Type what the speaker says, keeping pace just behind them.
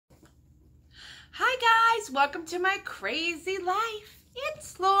Hi guys, welcome to my crazy life.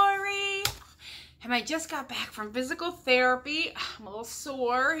 It's Lori. And I just got back from physical therapy. I'm a little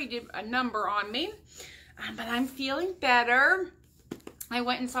sore. He did a number on me, but I'm feeling better. I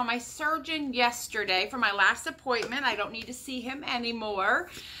went and saw my surgeon yesterday for my last appointment. I don't need to see him anymore.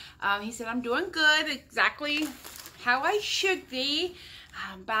 He said I'm doing good, exactly how I should be.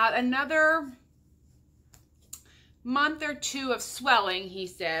 About another month or two of swelling, he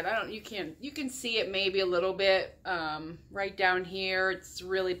said. You can see it maybe a little bit right down here. It's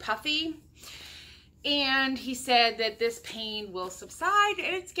really puffy. And he said that this pain will subside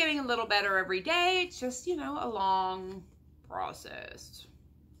and it's getting a little better every day. It's just, you know, a long process.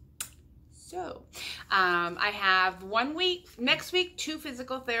 So, I have 1 week, next week, 2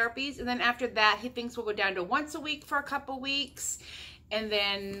 physical therapies. And then after that, he thinks we'll go down to once a week for a couple weeks. And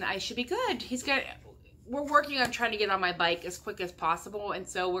then I should be good. We're working on trying to get on my bike as quick as possible. And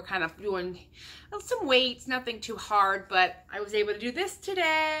so we're kind of doing some weights, nothing too hard, but I was able to do this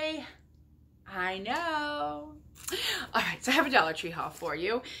today. I know. All right, so I have a Dollar Tree haul for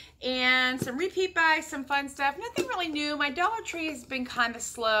you and some repeat buys, some fun stuff. Nothing really new. My Dollar Tree has been kind of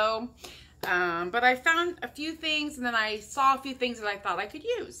slow, but I found a few things and then I saw a few things that I thought I could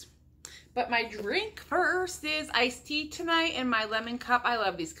use. But my drink first is iced tea tonight in my lemon cup. I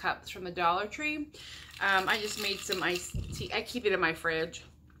love these cups from the Dollar Tree. I just made some iced tea. I keep it in my fridge.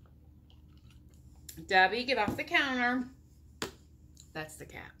 Debbie, get off the counter. That's the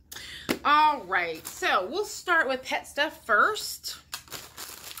cat. All right, so we'll start with pet stuff first.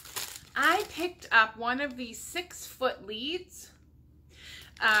 I picked up one of these 6-foot leads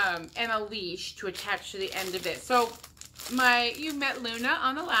and a leash to attach to the end of it. So you met Luna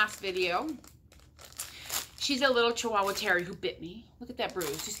on the last video. She's a little Chihuahua Terrier who bit me. Look at that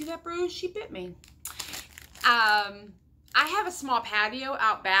bruise. You see that bruise? She bit me. I have a small patio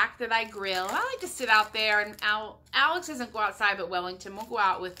out back that I grill. I like to sit out there, and Alex doesn't go outside, but Wellington will go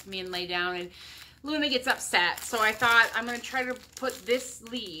out with me and lay down, and Luna gets upset. So I thought I'm going to try to put this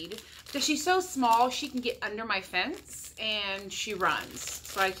lead, because she's so small, she can get under my fence, and she runs.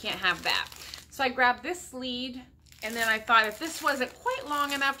 So I can't have that. So I grabbed this lead, and then I thought if this wasn't quite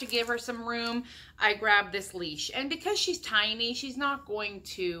long enough to give her some room, I grabbed this leash. And because she's tiny, she's not going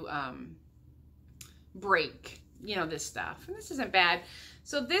to break, you know, this stuff. And this isn't bad.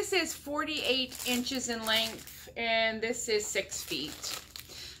 So this is 48 inches in length and this is 6 feet.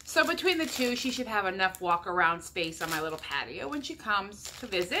 So between the two, she should have enough walk around space on my little patio when she comes to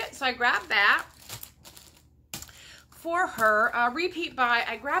visit. So I grabbed that for her. Repeat buy,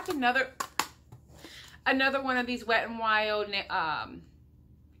 I grabbed another one of these Wet n Wild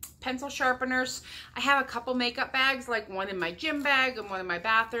pencil sharpeners. I have a couple makeup bags, like one in my gym bag and one in my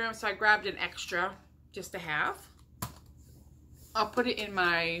bathroom. So I grabbed an extra just to have. I'll put it in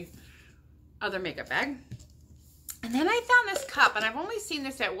my other makeup bag. And then I found this cup, and I've only seen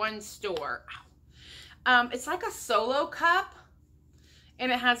this at one store. It's like a solo cup, and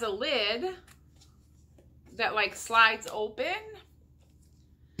it has a lid that like slides open,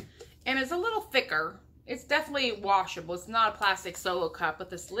 and it's a little thicker. It's definitely washable. It's not a plastic solo cup, but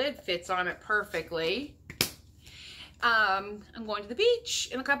this lid fits on it perfectly. I'm going to the beach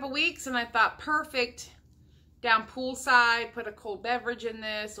in a couple weeks, and I thought perfect down poolside, put a cold beverage in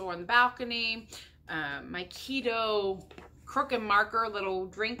this, or on the balcony. My keto crook and marker little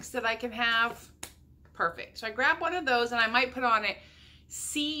drinks that I can have. Perfect. So I grabbed one of those, and I might put on it,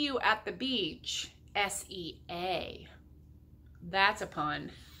 see you at the beach, SEA. That's a pun.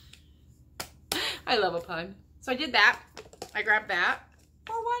 I love a pun. So I did that. I grabbed that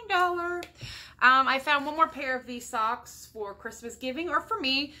for $1. I found one more pair of these socks for Christmas giving, or for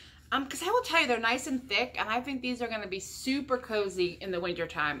me, because I will tell you, they're nice and thick, and I think these are going to be super cozy in the winter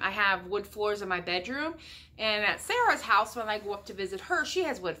time. I have wood floors in my bedroom, and at Sarah's house, when I go up to visit her, she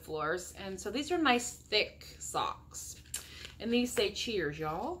has wood floors, and so these are nice, thick socks. And these say cheers,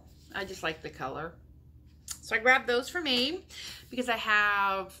 y'all. I just like the color. So I grabbed those for me, because I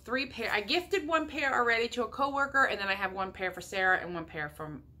have 3 pair. I gifted 1 pair already to a coworker, and then I have 1 pair for Sarah and 1 pair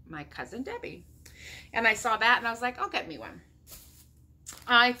from my cousin Debbie. And I saw that, and I was like, I'll get me one.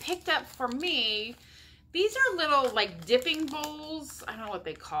 I picked up for me, these are little like dipping bowls. I don't know what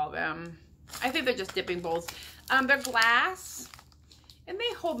they call them. I think they're just dipping bowls. They're glass, and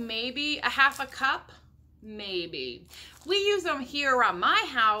they hold maybe a half a cup, maybe. We use them here around my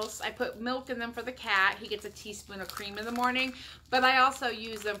house. I put milk in them for the cat. He gets a teaspoon of cream in the morning, but I also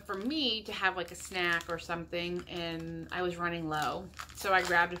use them for me to have like a snack or something, and I was running low. So I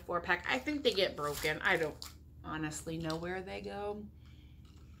grabbed a 4-pack. I think they get broken. I don't honestly know where they go.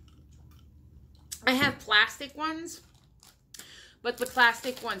 I have plastic ones, but the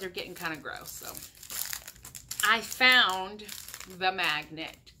plastic ones are getting kind of gross. So I found the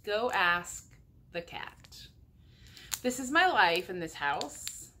magnet. Go ask the cat. This is my life in this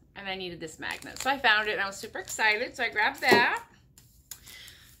house, and I needed this magnet. So I found it, and I was super excited, so I grabbed that.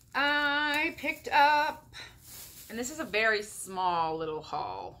 I picked up, and this is a very small little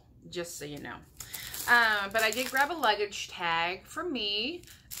haul, just so you know. But I did grab a luggage tag for me.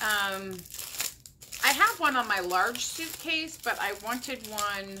 I have one on my large suitcase, but I wanted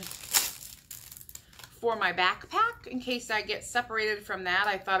one for my backpack in case I get separated from that.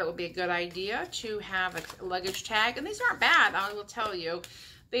 I thought it would be a good idea to have a luggage tag. And these aren't bad, I will tell you.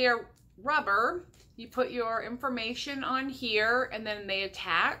 They are rubber. You put your information on here and then they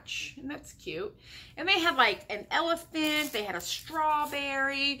attach, and that's cute. And they had like an elephant, they had a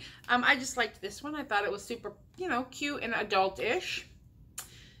strawberry. I just liked this one. I thought it was super, you know, cute and adult-ish.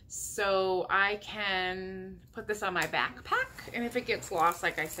 So I can put this on my backpack, and if it gets lost,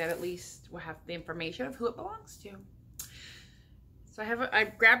 like I said, at least we'll have the information of who it belongs to. So I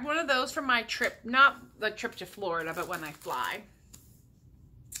grabbed one of those for my trip, not the trip to Florida, but when I fly.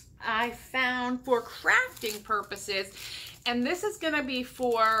 I found for crafting purposes, and this is going to be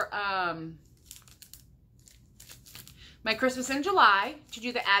for my Christmas in July. To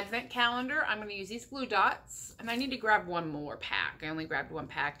do the advent calendar, I'm going to use these glue dots, and I need to grab one more pack. I only grabbed one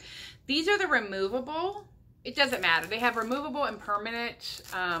pack. These are the removable. It doesn't matter. They have removable and permanent.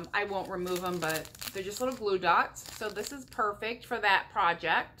 I won't remove them, but they're just little glue dots. So this is perfect for that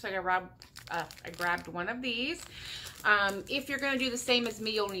project. So I grabbed one of these. If you're going to do the same as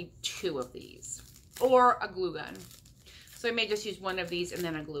me, you'll need 2 of these or a glue gun. So I may just use one of these and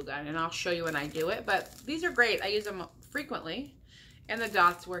then a glue gun, and I'll show you when I do it. But these are great. I use them frequently, and the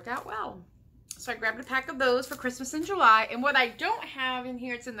dots work out well. So I grabbed a pack of those for Christmas in July. And what I don't have in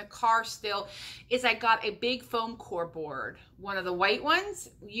here, it's in the car still, is I got a big foam core board. One of the white ones.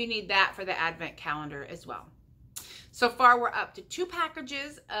 You need that for the advent calendar as well. So far, we're up to 2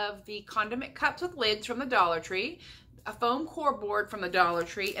 packages of the condiment cups with lids from the Dollar Tree, a foam core board from the Dollar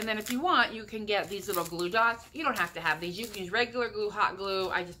Tree, and then if you want, you can get these little glue dots. You don't have to have these. You can use regular glue, hot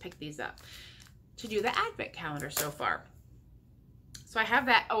glue. I just picked these up to do the advent calendar so far. So I have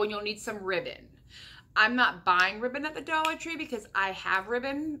that. Oh, and you'll need some ribbon. I'm not buying ribbon at the Dollar Tree because I have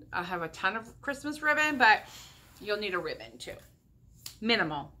ribbon. I have a ton of Christmas ribbon, but you'll need a ribbon too.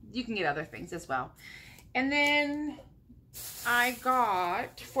 Minimal. You can get other things as well. And then I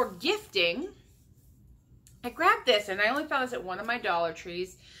got, for gifting, I grabbed this, and I only found this at one of my Dollar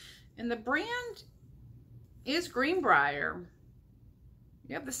Trees, and the brand is Greenbrier.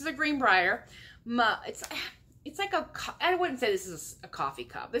 Yep, this is a Greenbrier. It's like a, I wouldn't say this is a coffee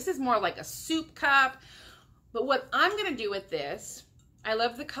cup. This is more like a soup cup. But what I'm going to do with this, I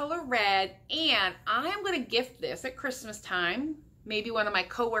love the color red, and I am going to gift this at Christmas time. Maybe one of my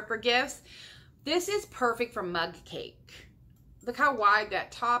coworker gifts. This is perfect for mug cake. Look how wide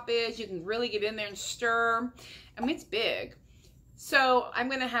that top is. You can really get in there and stir. I mean, it's big. So I'm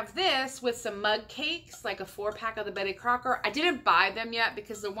going to have this with some mug cakes, like a 4-pack of the Betty Crocker. I didn't buy them yet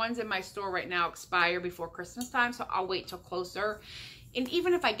because the ones in my store right now expire before Christmas time, so I'll wait till closer. And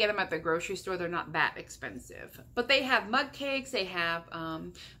even if I get them at the grocery store, they're not that expensive. But they have mug cakes, they have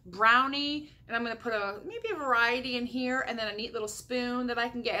brownie, and I'm going to put maybe a variety in here, and then a neat little spoon that I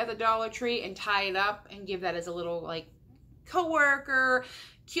can get at the Dollar Tree and tie it up and give that as a little, like, coworker,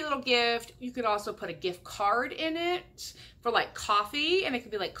 cute little gift. You could also put a gift card in it for like coffee, and it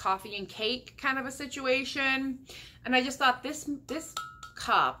could be like coffee and cake kind of a situation. And I just thought this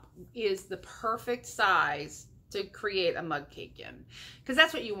cup is the perfect size to create a mug cake in, because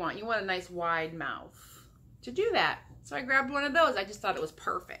that's what you want. You want a nice wide mouth to do that. So I grabbed one of those. I just thought it was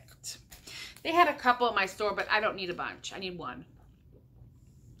perfect. They had a couple at my store, but I don't need a bunch. I need one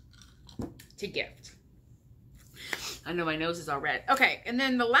to gift. I know my nose is all red. Okay, and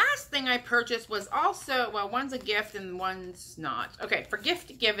then the last thing I purchased was also, well, one's a gift and one's not. Okay, for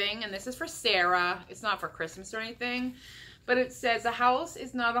gift giving, and this is for Sarah. It's not for Christmas or anything, but it says, a house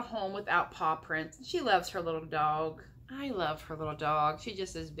is not a home without paw prints. She loves her little dog. I love her little dog. She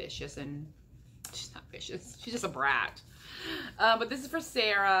just is vicious, and she's not vicious. She's just a brat. But this is for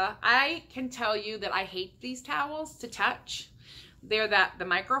Sarah. I can tell you that I hate these towels to touch. They're the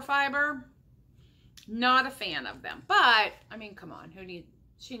microfiber. Not a fan of them, but I mean, come on,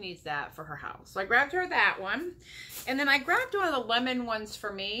 she needs that for her house. So I grabbed her that one, and then I grabbed one of the lemon ones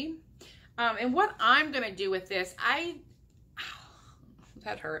for me. And what I'm gonna do with this,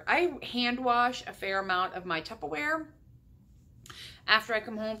 that hurt. I hand wash a fair amount of my Tupperware after I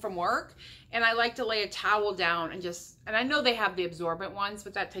come home from work, and I like to lay a towel down and I know they have the absorbent ones,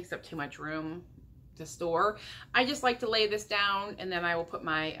 but that takes up too much room. to store. I just like to lay this down, and then I will put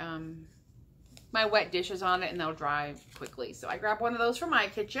my my wet dishes on it, and they'll dry quickly. So I grabbed one of those for my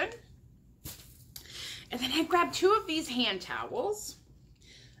kitchen. And then I grabbed 2 of these hand towels,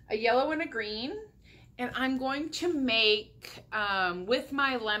 a yellow and a green. And I'm going to make, with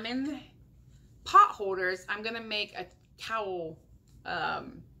my lemon pot holders, I'm going to make a towel.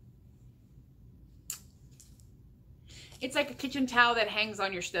 It's like a kitchen towel that hangs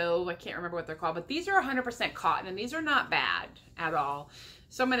on your stove. I can't remember what they're called, but these are 100% cotton, and these are not bad at all.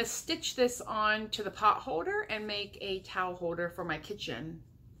 So I'm going to stitch this on to the pot holder and make a towel holder for my kitchen,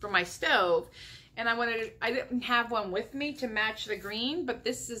 for my stove. And I didn't have one with me to match the green, but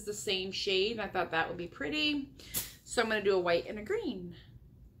this is the same shade. I thought that would be pretty. So I'm going to do a white and a green.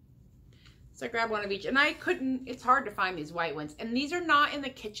 So I grabbed one of each, and it's hard to find these white ones. And these are not in the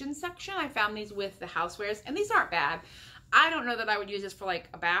kitchen section. I found these with the housewares, and these aren't bad. I don't know that I would use this for like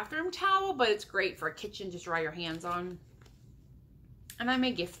a bathroom towel, but it's great for a kitchen to dry your hands on. And I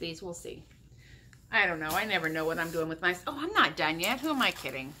may gift these, we'll see. I don't know, I never know what I'm doing with my, oh, I'm not done yet. Who am I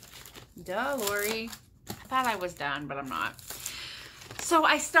kidding? Duh, Lori. I thought I was done, but I'm not. So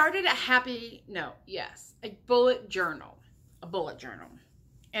I started a bullet journal. A bullet journal.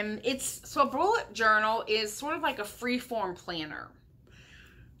 And so a bullet journal is sort of like a free-form planner.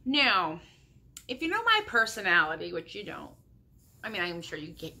 Now, if you know my personality, which you don't, I mean, I'm sure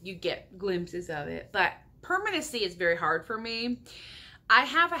you get glimpses of it, but permanency is very hard for me. I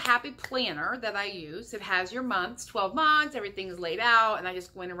have a happy planner that I use. It has your months, 12 months, everything is laid out, and I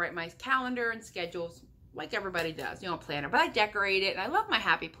just go in and write my calendar and schedules like everybody does, a planner. But I decorate it, and I love my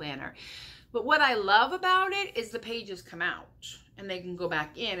happy planner. But what I love about it is the pages come out, and they can go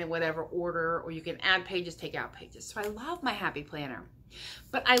back in whatever order, or you can add pages, take out pages. So I love my happy planner.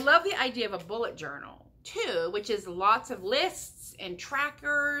 But I love the idea of a bullet journal, too, which is lots of lists and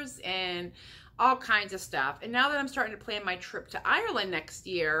trackers and all kinds of stuff. And now that I'm starting to plan my trip to Ireland next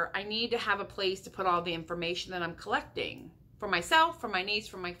year, I need to have a place to put all the information that I'm collecting for myself, for my niece,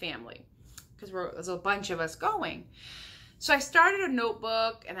 for my family, because there's a bunch of us going. So I started a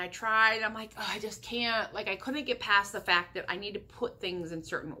notebook, and I tried. I'm like, oh, I just can't. Like, I couldn't get past the fact that I need to put things in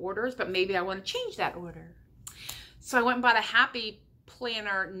certain orders, but maybe I want to change that order. So I went and bought a happy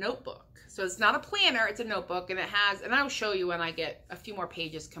planner notebook. So it's not a planner, it's a notebook, and it has, and I'll show you when I get a few more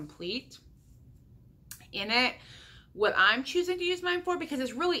pages complete in it what I'm choosing to use mine for, because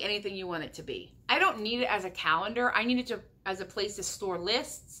it's really anything you want it to be. I don't need it as a calendar. I need it as a place to store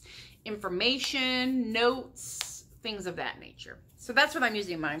lists, information, notes, things of that nature. So that's what I'm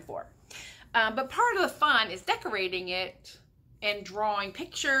using mine for. But part of the fun is decorating it and drawing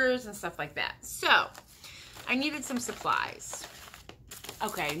pictures and stuff like that. So I needed some supplies.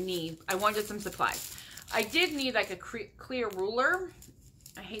 Okay, I wanted some supplies. I did need like a clear ruler.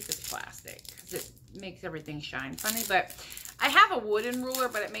 I hate this plastic because it makes everything shine funny, but I have a wooden ruler,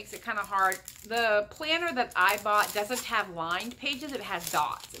 but it makes it kind of hard. The planner that I bought doesn't have lined pages. It has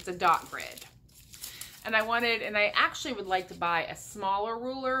dots. It's a dot grid. And I actually would like to buy a smaller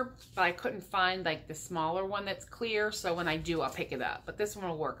ruler, but I couldn't find like the smaller one that's clear. So when I do, I'll pick it up, but this one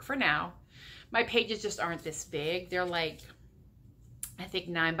will work for now. My pages just aren't this big. They're like, I think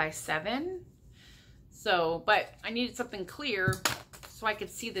 9 by 7. So, but I needed something clear so I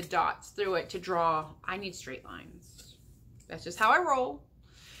could see the dots through it to draw. I need straight lines. That's just how I roll.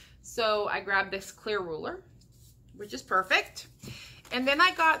 So I grabbed this clear ruler, which is perfect. And then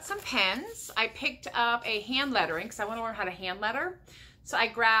I got some pens. I picked up a hand lettering because I want to learn how to hand letter. So I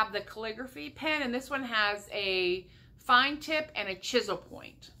grabbed the calligraphy pen, and this one has a fine tip and a chisel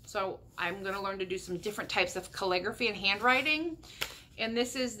point. So I'm going to learn to do some different types of calligraphy and handwriting. And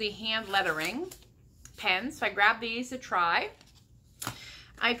this is the hand lettering pen. So I grabbed these to try.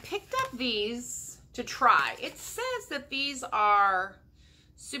 I picked up these to try. It says that these are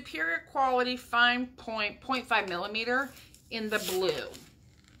superior quality fine point 0.5 millimeter in the blue.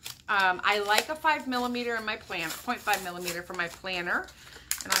 I like a 5 millimeter in my plan, 0.5 millimeter for my planner.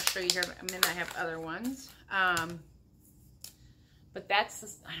 And I'll show you here, I mean, I have other ones. But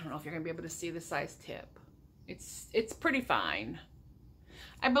that's, I don't know if you're gonna be able to see the size tip. It's pretty fine.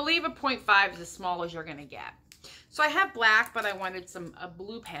 I believe a 0.5 is as small as you're gonna get. So I have black, but I wanted a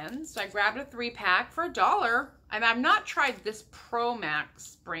blue pen. So I grabbed a 3-pack for $1. And I've not tried this Pro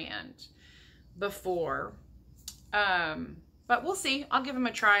Max brand before. But we'll see. I'll give them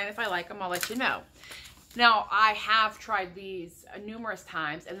a try, and if I like them, I'll let you know. Now, I have tried these numerous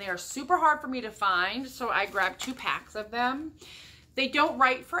times, and they are super hard for me to find, so I grabbed 2 packs of them. They don't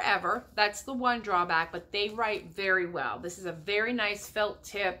write forever. That's the one drawback, but they write very well. This is a very nice felt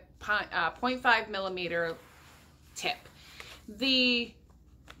tip, 0.5 millimeter tip. The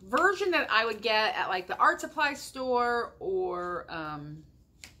version that I would get at like the art supply store or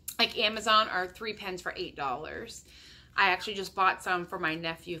like Amazon are 3 pens for $8. I actually just bought some for my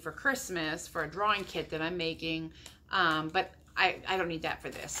nephew for Christmas for a drawing kit that I'm making, but I don't need that for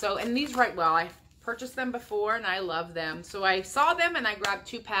this. So, and these write well. I purchased them before and I love them. So I saw them and I grabbed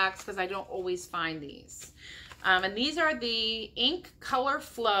 2 packs because I don't always find these. And these are the Ink Color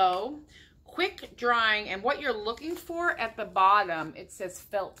Flow Quick Drying, and what you're looking for at the bottom, it says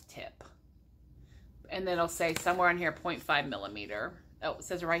felt tip. And then it'll say somewhere in here 0.5 millimeter. Oh, it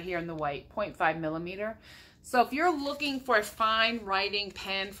says right here in the white, 0.5 millimeter. So if you're looking for a fine writing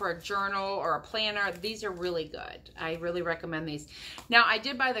pen for a journal or a planner, these are really good. I really recommend these. Now, I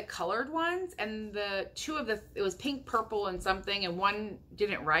did buy the colored ones, and it was pink, purple, and something, and one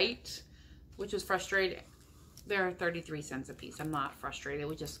didn't write, which was frustrating. They're 33 cents a piece. I'm not frustrated. It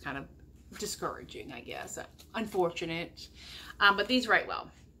was just kind of discouraging, I guess. Unfortunate. But these write well.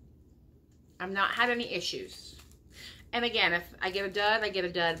 I've not had any issues. And again, if I get a dud, I get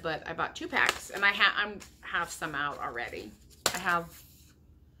a dud, but I bought 2 packs, and I have some out already. I have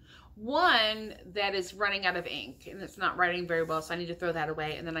one that is running out of ink, and it's not writing very well, so I need to throw that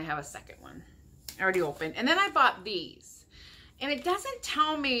away, and then I have a second one already open. And then I bought these, and it doesn't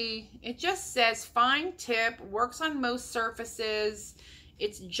tell me, it just says fine tip, works on most surfaces,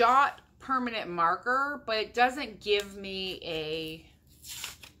 it's Jot permanent marker, but it doesn't give me a,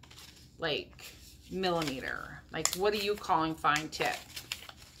 like, millimeter. Like, what are you calling fine tip?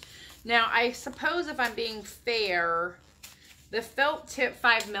 Now, I suppose if I'm being fair, the felt tip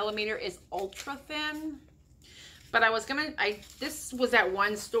 5 millimeter is ultra thin, but this was at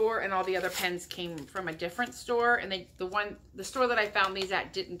one store and all the other pens came from a different store, and the store that I found these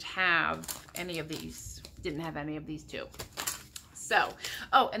at didn't have any of these, too. So,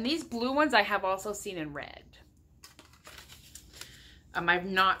 oh, and these blue ones I have also seen in red. I've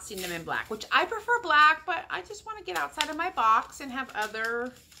not seen them in black, which I prefer black, but I just want to get outside of my box and have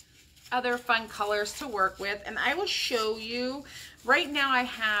other fun colors to work with. And I will show you, right now I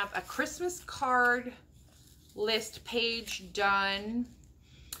have a Christmas card list page done.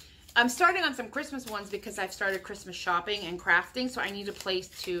 I'm starting on some Christmas ones because I've started Christmas shopping and crafting, so I need a place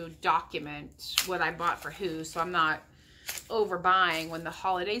to document what I bought for who, so I'm not overbuying when the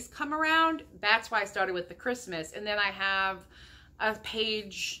holidays come around. That's why I started with the Christmas. And then I have a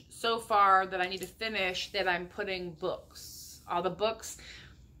page so far that I need to finish that I'm putting books. All the books,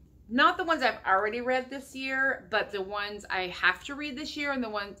 not the ones I've already read this year, but the ones I have to read this year, and the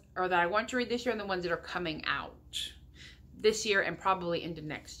ones, or that I want to read this year, and the ones that are coming out this year and probably into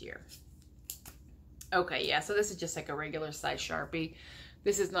next year. Okay, yeah, so this is just like a regular size Sharpie.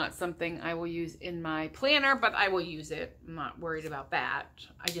 This is not something I will use in my planner, but I will use it. I'm not worried about that.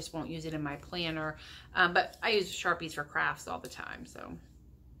 I just won't use it in my planner. But I use Sharpies for crafts all the time, so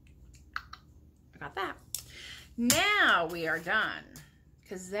I got that. Now we are done,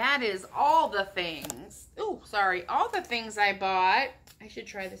 because that is all the things. Oh, sorry, all the things I bought. I should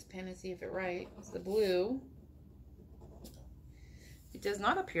try this pen and see if it writes. It's the blue. It does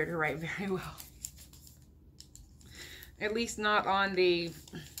not appear to write very well. At least not on the...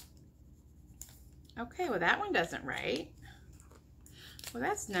 Okay, well that one doesn't write. Well,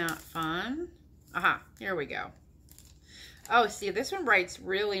 that's not fun. Aha, here we go. Oh, see, this one writes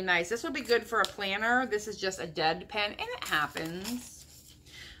really nice. This will be good for a planner. This is just a dead pen, and it happens.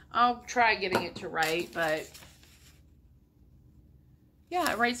 I'll try getting it to write, but...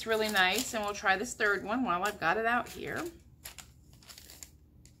 Yeah, it writes really nice, and we'll try this third one while I've got it out here.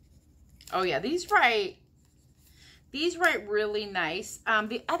 Oh yeah, these write really nice.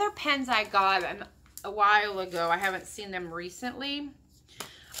 The other pens I got a while ago, I haven't seen them recently,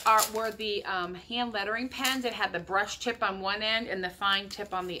 were the hand lettering pens that had the brush tip on one end and the fine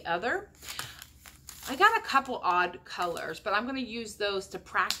tip on the other. I got a couple odd colors, but I'm going to use those to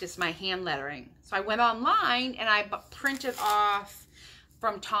practice my hand lettering. So I went online and I printed off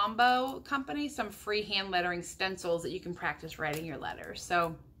from Tombow Company some free hand lettering stencils that you can practice writing your letters.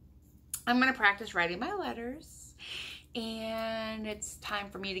 So I'm going to practice writing my letters, and it's time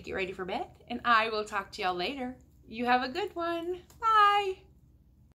for me to get ready for bed, and I will talk to y'all later. You have a good one. Bye.